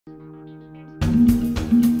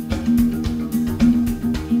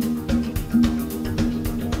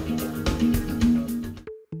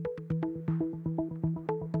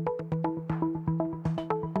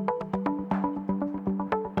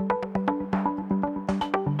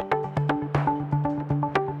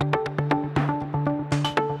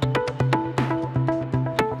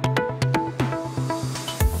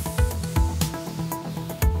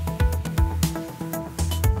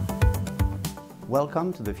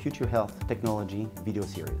Welcome to the Future Health Technology video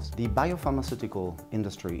series. The biopharmaceutical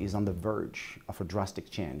industry is on the verge of a drastic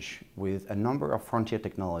change with a number of frontier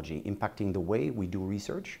technology impacting the way we do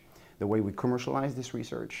research, the way we commercialize this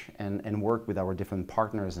research, and work with our different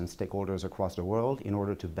partners and stakeholders across the world in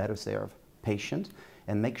order to better serve patients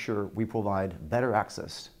and make sure we provide better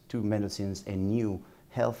access to medicines and new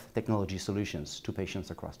health technology solutions to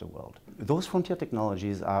patients across the world. Those frontier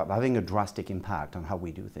technologies are having a drastic impact on how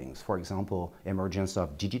we do things. For example, emergence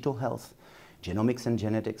of digital health, genomics and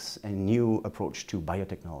genetics, and new approach to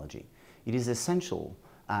biotechnology. It is essential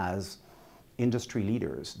as industry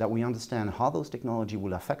leaders that we understand how those technology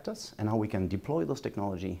will affect us and how we can deploy those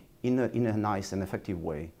technology in a nice and effective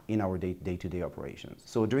way in our day-to-day operations.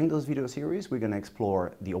 So during those video series, we're going to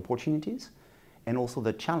explore the opportunities and also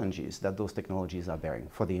the challenges that those technologies are bearing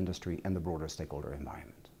for the industry and the broader stakeholder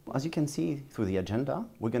environment. As you can see through the agenda,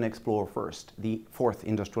 we're going to explore first the fourth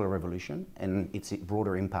industrial revolution and its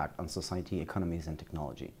broader impact on society, economies, and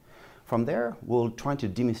technology. From there, we'll try to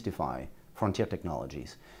demystify frontier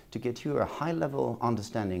technologies to get you a high-level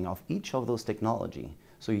understanding of each of those technologies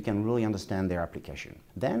so you can really understand their application.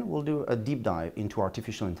 Then we'll do a deep dive into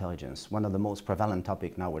artificial intelligence, one of the most prevalent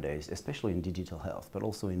topics nowadays, especially in digital health, but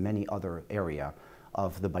also in many other areas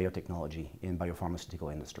of the biotechnology in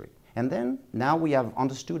biopharmaceutical industry. And then, now we have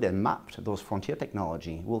understood and mapped those frontier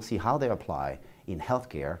technology, we'll see how they apply in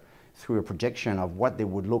healthcare through a projection of what they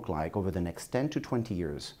would look like over the next 10 to 20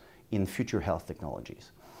 years in future health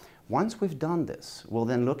technologies. Once we've done this, we'll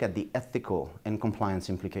then look at the ethical and compliance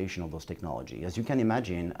implication of those technology. As you can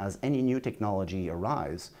imagine, as any new technology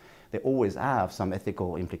arrives, they always have some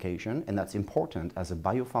ethical implication, and that's important as a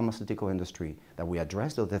biopharmaceutical industry that we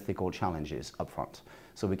address those ethical challenges upfront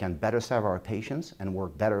so we can better serve our patients and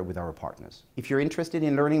work better with our partners. If you're interested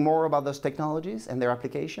in learning more about those technologies and their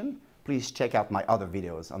application, please check out my other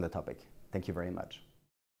videos on the topic. Thank you very much.